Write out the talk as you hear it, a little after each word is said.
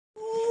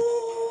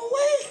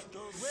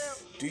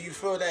Do you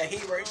feel that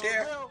heat right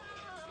there?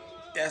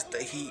 That's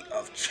the heat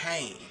of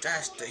change.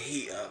 That's the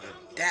heat of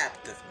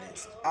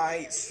adaptiveness.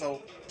 Alright,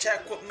 so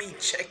check with me.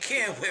 Check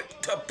in with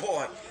the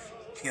boy.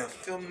 You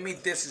feel me?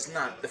 This is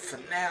not the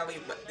finale,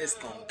 but this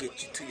gonna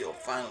get you to your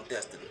final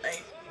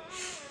destination.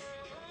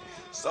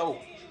 So,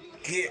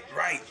 get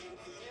right.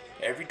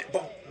 Every day.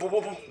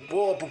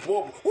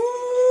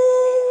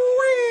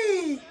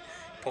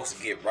 Supposed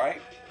to get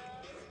right.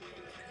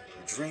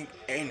 Drink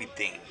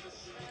anything.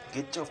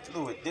 Get your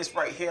fluid. This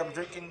right here I'm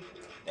drinking,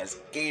 that's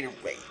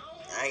Gatorade.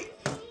 Alright?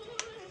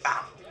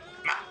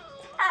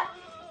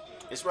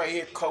 This right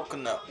here,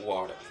 coconut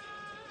water.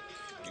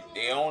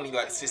 They only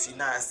like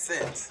 69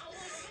 cents.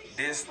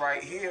 This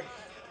right here,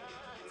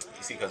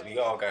 you see, because we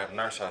all gotta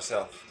nurse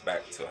ourselves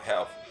back to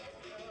health.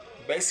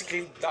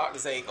 Basically,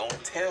 doctors ain't gonna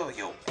tell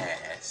your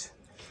ass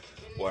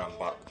what I'm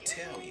about to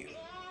tell you.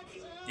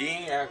 You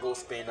ain't gotta go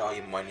spend all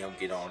your money on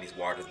getting all these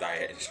water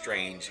diet and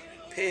strange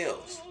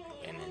pills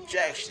and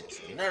injections.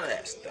 None of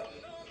that stuff.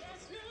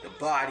 The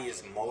body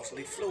is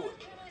mostly fluid.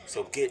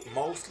 So get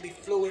mostly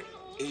fluid,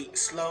 eat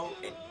slow,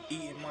 and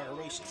eat in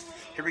moderation.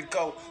 Here we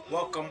go.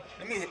 Welcome.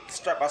 Let me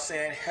start by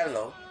saying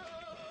hello.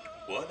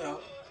 What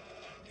up?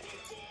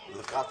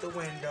 Look out the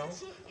window.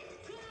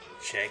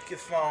 Check your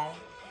phone.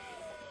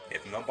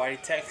 If nobody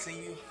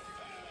texting you,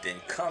 then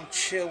come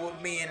chill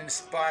with me in the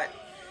spot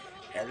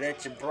and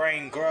let your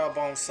brain grub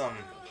on some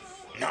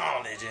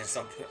knowledge and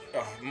some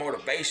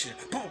motivation.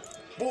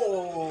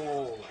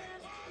 Whoa.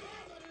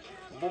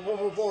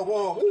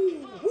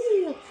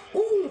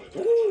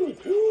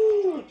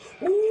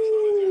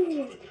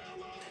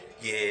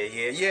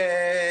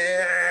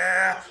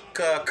 Yeah.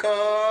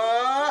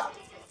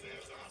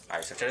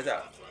 Alright, so check this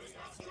out.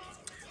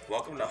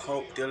 Welcome to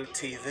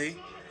HopedealaTV.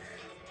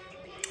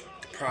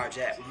 The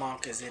Project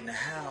Monk is in the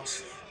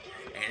house,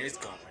 and it's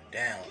going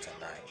down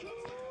tonight.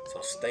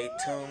 So stay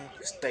tuned,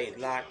 stay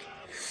locked,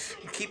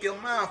 and keep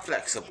your mind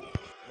flexible.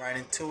 Right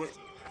into it.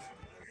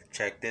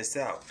 Check this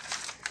out.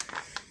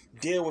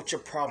 Deal with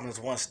your problems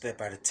one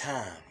step at a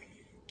time.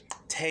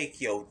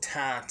 Take your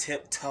time,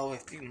 tiptoe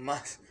if you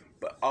must,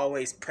 but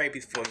always pray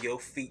before your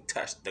feet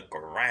touch the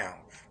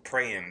ground.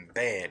 Pray in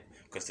bed,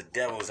 because the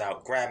devil's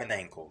out grabbing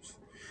ankles.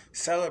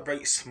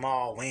 Celebrate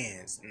small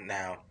wins.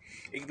 Now,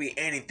 it could be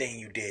anything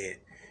you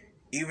did.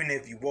 Even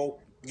if you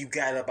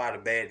got up out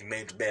of bed, you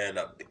made the bed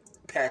up.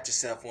 Pat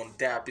yourself on,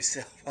 dap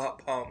yourself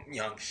up on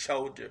your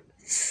shoulder.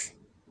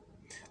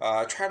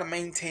 Try to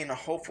maintain a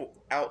hopeful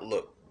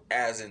outlook,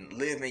 as in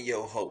live in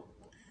your hope.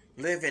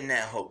 Live in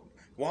that hope.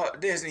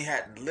 Walt Disney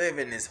had to live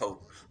in his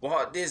hope.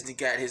 Walt Disney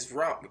got his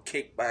rump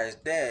kicked by his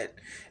dad,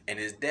 and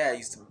his dad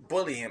used to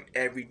bully him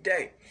every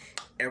day.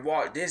 And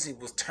Walt Disney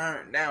was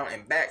turned down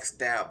and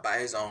backstabbed by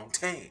his own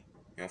team.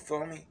 You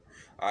feel me?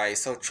 Alright,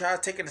 so try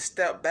taking a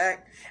step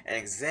back and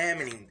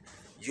examining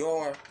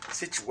your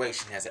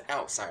situation as an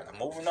outsider.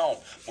 Moving on.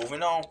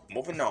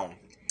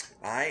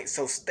 Alright,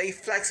 so stay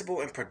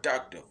flexible and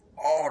productive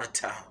all the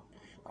time.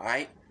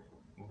 Alright?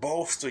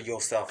 Bolster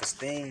your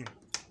self-esteem.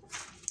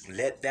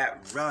 Let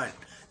that run.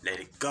 Let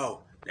it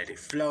go. Let it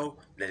flow.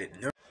 Let it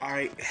nurture.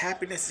 Alright,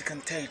 happiness is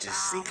contagious.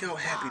 Seek out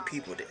happy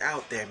people. They're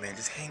out there, man.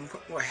 Just hang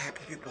where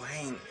happy people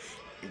hang.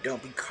 And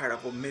don't be caught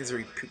up with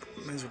miserable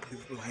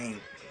people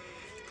hang.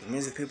 Because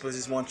miserable people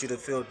just want you to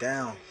feel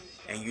down.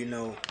 And you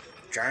know,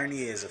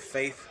 journey is a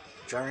faith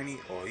journey,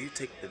 or you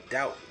take the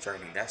doubt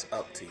journey. That's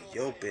up to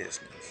your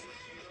business.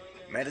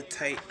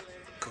 Meditate,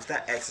 because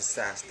that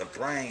exercise the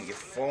brain. You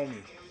feel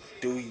me?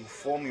 Do you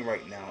for me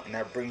right now? And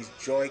that brings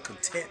joy,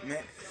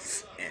 contentment,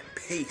 and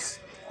peace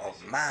of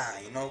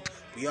mind. You know,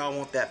 we all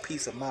want that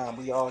peace of mind.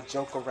 We all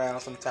joke around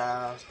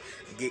sometimes,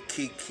 and get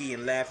kiki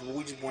and laugh, but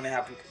we just want to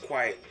have a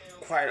quiet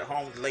at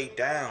home to lay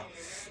down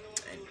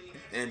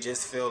and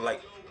just feel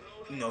like,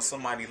 you know,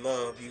 somebody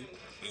love you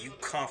and you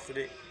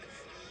comforted,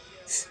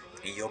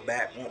 and your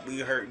back won't be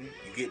hurting.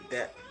 You get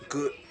that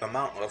good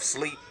amount of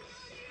sleep,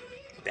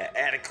 that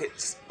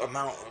adequate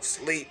amount of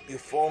sleep. You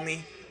feel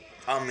me?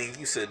 I mean,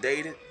 you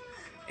sedated.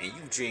 And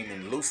you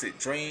dreaming lucid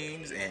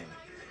dreams and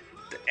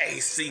the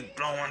AC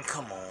blowing.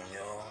 Come on,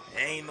 y'all.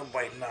 Ain't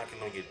nobody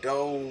knocking on your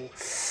door.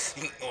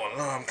 Ain't no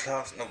alarm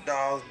clocks, no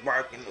dogs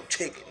barking, no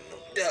chicken, no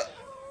duck.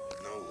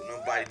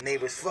 Nobody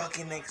neighbors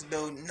fucking next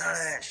door. None of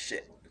that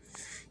shit.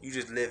 You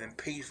just living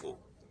peaceful.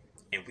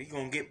 And we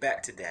gonna get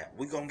back to that.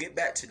 We gonna get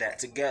back to that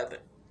together.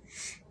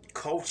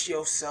 Coach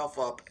yourself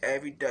up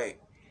every day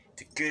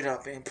to get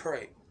up and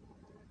pray.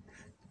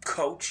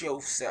 Coach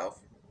yourself.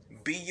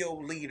 Be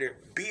your leader.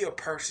 Be a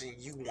person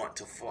you want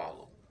to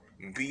follow.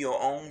 Be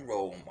your own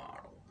role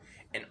model.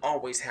 And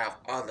always have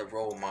other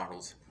role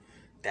models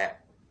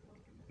that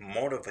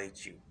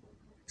motivate you.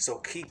 So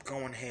keep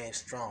going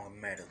headstrong and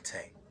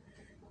meditate.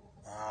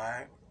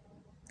 Alright?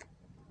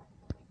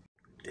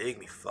 Dig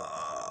me,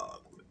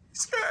 fuck.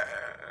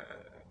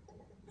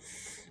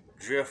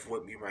 Drift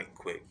with me right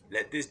quick.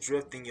 Let this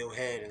drift in your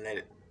head and let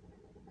it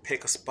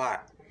pick a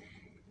spot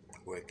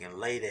where it can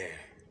lay there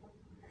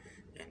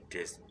and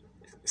just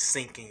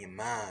sink in your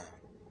mind.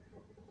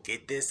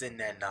 Get this in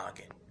that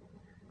noggin.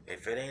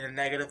 If it ain't a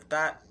negative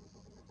thought,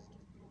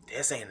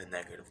 This ain't a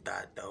negative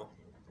thought though.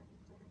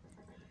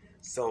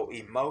 So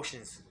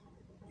emotions,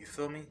 you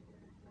feel me?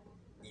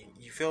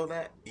 You feel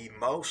that?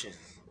 Emotions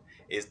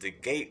is the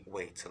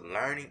gateway to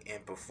learning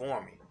and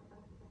performing.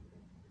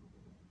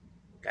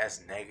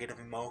 That's negative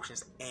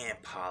emotions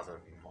and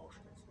positive emotions.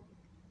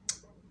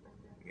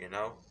 You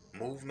know,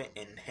 movement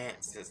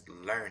enhances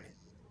learning.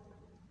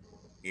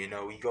 You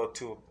know, you go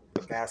to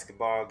a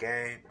basketball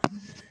game,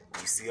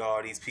 you see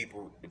all these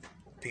people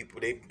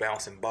they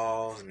bouncing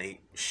balls and they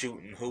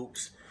shooting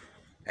hoops.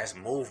 That's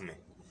movement.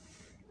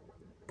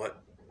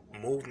 But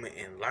movement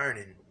and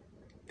learning,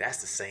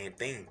 that's the same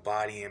thing,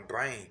 body and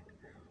brain.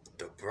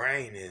 The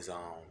brain is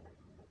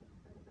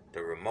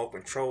the remote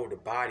control, the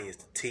body is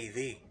the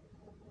TV.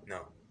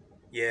 No.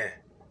 Yeah.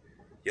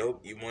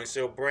 Once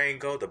your brain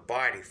go, the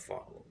body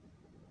follow.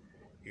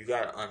 You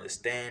gotta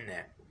understand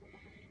that.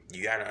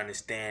 You gotta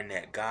understand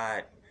that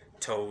God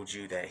told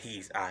you that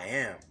He's I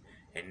am.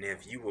 And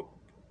if you were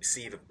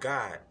seed of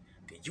God,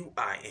 then you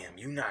I am.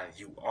 You not a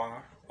you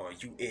are or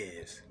you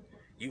is.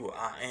 You are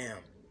I am.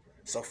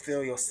 So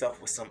fill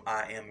yourself with some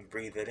I am and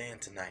breathe it in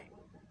tonight.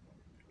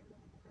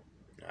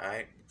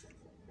 Alright?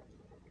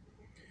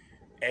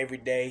 Every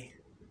day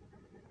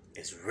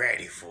is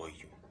ready for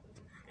you.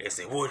 They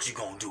say, what you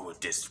gonna do with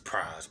this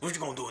prize? What you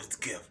gonna do with this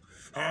gift?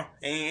 Huh?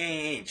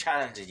 Ain't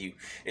challenging you.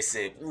 It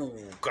said, ooh,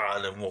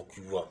 God, let me woke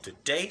you up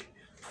today.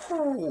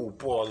 Ooh,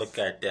 boy, look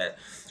at that.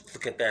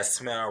 Look at that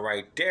smile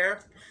right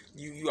there.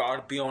 You ought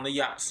to be on a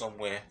yacht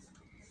somewhere.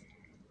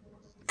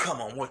 Come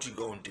on, what you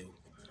gonna do?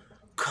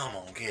 Come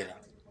on, get him.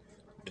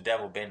 The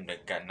devil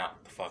got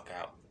knocked the fuck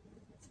out.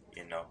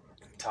 You know,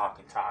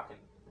 talking. I'm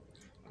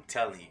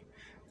telling you.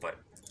 But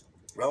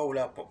roll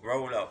up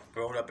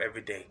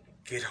every day.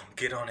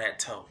 Get on that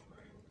toe.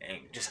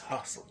 And just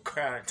hustle.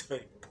 Cry until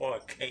your boy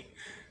can't.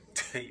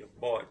 Till your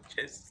boy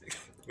just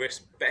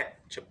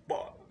respect your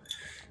boy.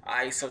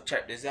 Alright, so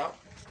check this out.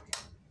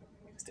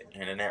 It's the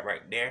internet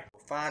right there.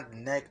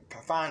 Find the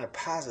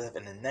positive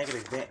and the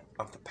negative event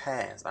of the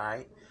past,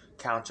 alright?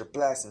 Count your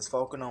blessings.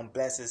 Focusing on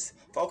blessings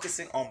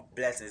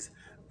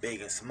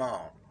big and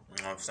small.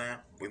 You know what I'm saying?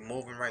 We're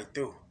moving right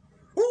through.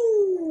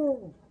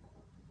 Woo!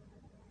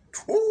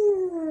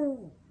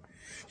 Woo!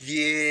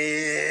 Yeah!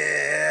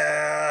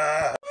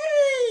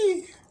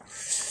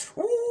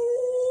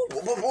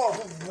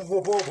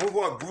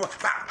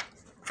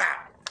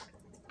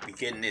 We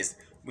getting this.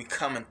 We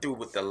coming through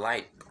with the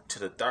light to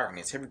the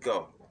darkness. Here we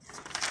go.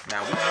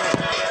 Now we know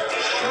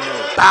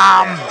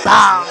Bam,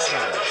 bam.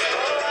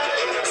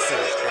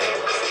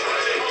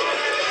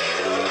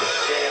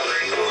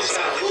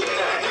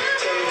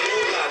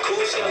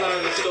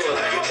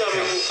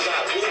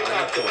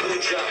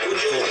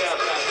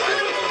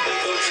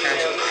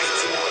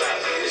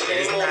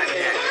 It's not that we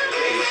come,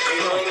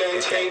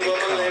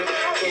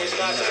 it's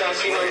that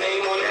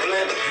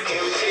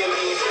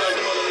we come.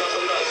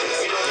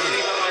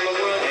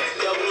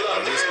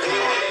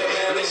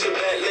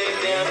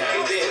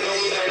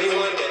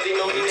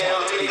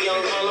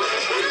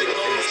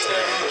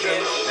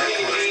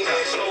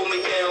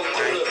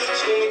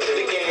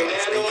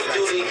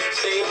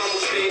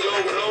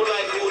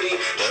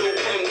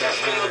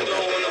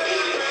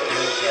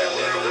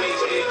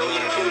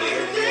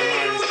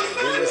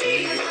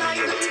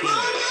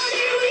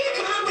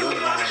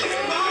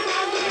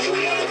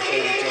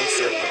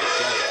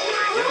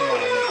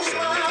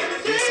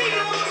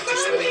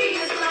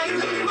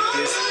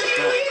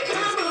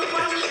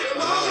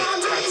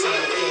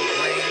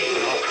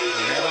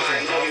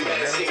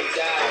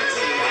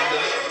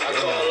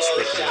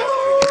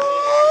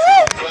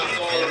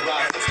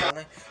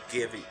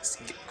 Give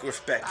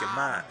respect your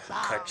mind.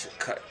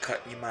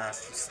 Cut your mind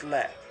some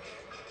slack.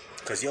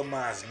 Cause your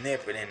mind's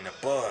nipping in the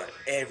bud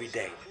every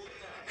day.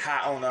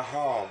 High on the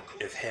hog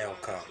if hell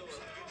comes.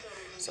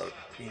 So,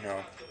 you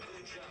know,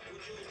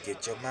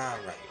 get your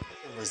mind right.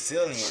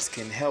 Resilience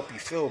can help you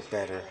feel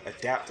better,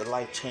 adapt to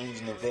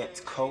life-changing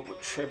events, cope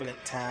with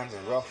turbulent times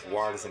and rough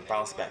waters, and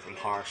bounce back from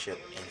hardship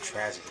and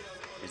tragedy.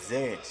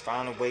 Resilience,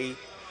 find a way,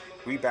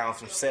 rebound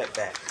from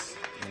setbacks.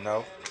 You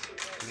know,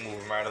 we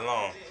moving right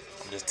along.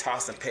 I'm just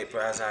tossing paper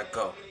as I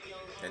go.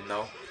 You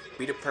know,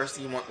 be the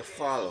person you want to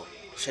follow.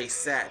 Chase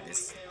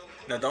sadness.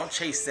 No, don't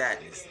chase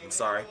sadness. I'm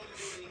sorry.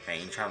 I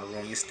ain't trying to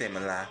ruin your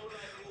stimuli.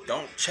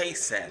 Don't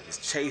chase sadness.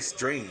 Chase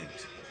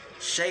dreams.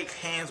 Shake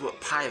hands with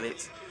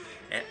pilots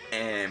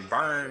and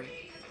burn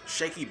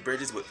shaky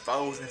bridges with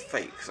foes and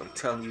fakes. I'm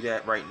telling you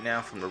that right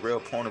now from the real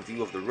point of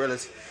view of the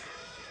realist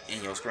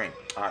in your screen.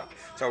 Alright.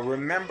 So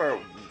remember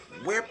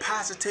where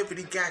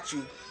positivity got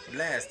you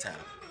last time.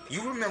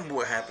 You remember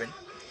what happened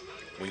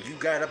when you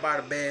got up out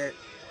of bed.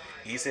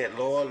 You said,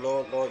 Lord,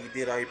 Lord, Lord. You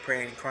did all your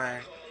praying and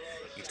crying.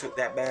 You took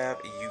that bath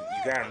and you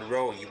got on the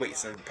road and you wait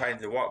for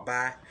somebody to walk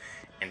by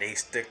and they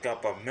stick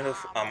up a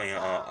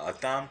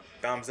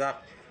thumbs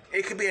up.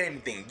 It could be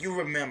anything. You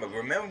remember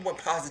what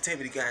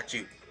positivity got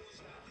you.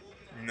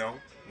 You know,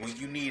 when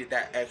you needed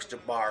that extra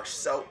bar of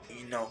soap,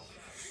 you know,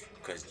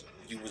 because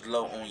you was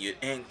low on your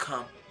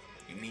income,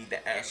 you need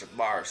that extra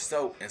bar of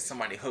soap and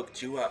somebody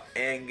hooked you up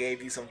and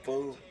gave you some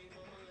food.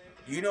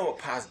 You know what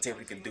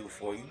positivity can do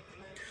for you.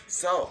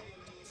 So,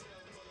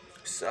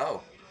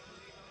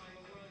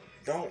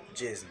 don't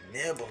just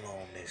nibble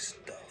on this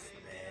stuff,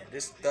 man.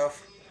 This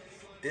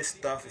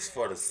stuff is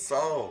for the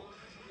soul.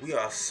 We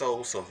are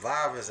soul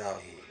survivors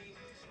out here.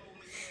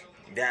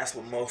 That's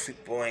what most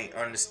people ain't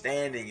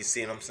understanding. You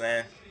see what I'm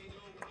saying?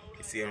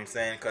 You see what I'm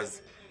saying?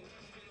 Because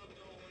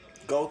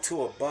go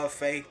to a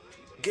buffet,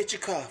 get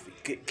your coffee,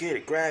 get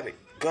it, grab it,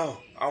 go.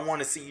 I want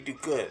to see you do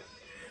good.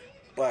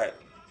 But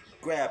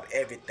grab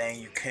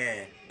everything you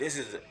can. This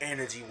is an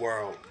energy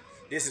world.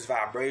 This is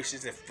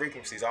vibrations and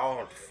frequencies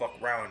all the fuck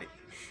around it.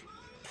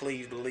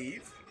 Please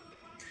believe.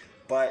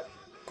 But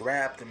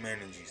grab them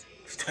energies.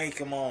 Take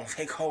them on.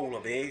 Take hold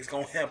of it. It's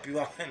going to help you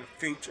out in the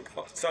future.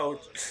 So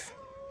it's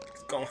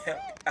going to help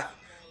you out.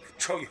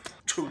 Show you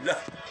true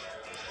love.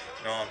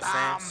 You know what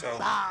I'm saying?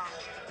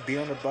 So be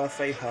on the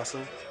buffet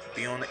hustle.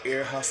 Be on the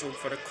air hustle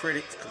for the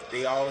critics. Because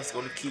they always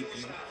going to keep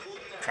you.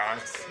 Trying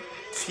to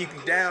keep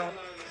you down.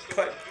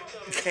 But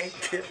you can't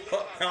get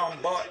up on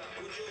board.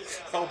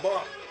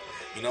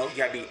 You know, you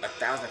gotta be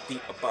 1,000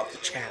 feet above the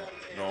channel.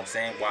 You know what I'm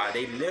saying? While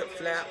they lip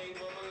flap,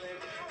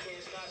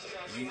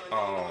 you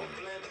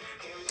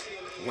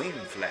wing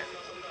flap.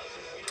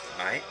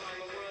 Alright?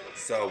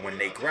 So when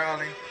they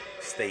growling,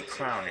 stay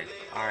crowning.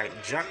 Alright,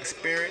 junk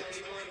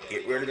spirits,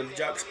 get rid of them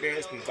junk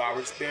spirits, them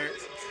garbage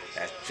spirits.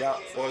 That's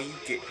junk for you.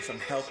 Get some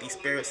healthy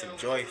spirits, some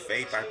joy,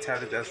 faith,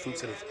 vitality, that's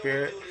fruits of the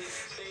spirit.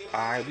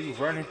 Alright, we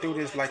running through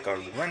this like a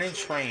running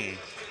train.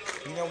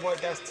 You know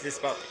what? That's just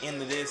about the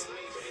end of this.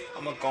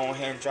 I'm gonna go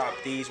ahead and drop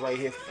these right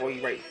here for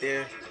you right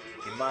there.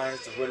 Your mind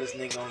is the realest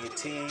nigga on your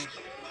team.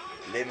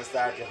 Live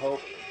inside your hope.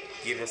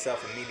 Give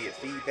yourself immediate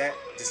feedback.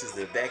 This is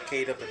the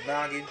decade of the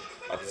noggin.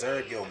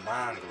 Observe your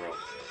mind grow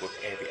with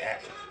every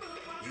action.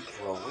 You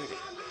grow with it.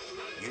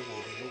 You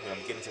will be moving.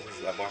 I'm getting to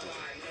this. I watch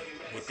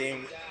this.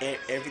 Within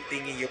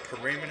everything in your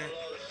perimeter,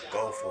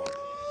 go for it.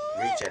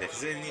 Reach at it. If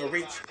it's in your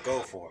reach, go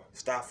for it.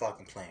 Stop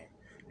fucking playing.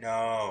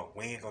 No,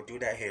 we ain't gonna do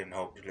that here in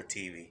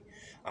HopedealaTV.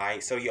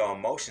 Alright, so your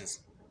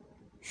emotions.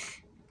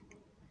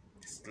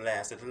 It's the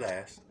last of the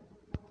last.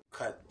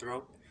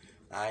 Cutthroat.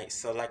 Alright,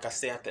 so like I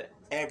said, after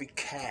every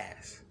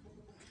cast,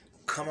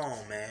 come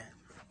on, man.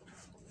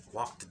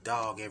 Walk the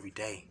dog every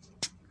day.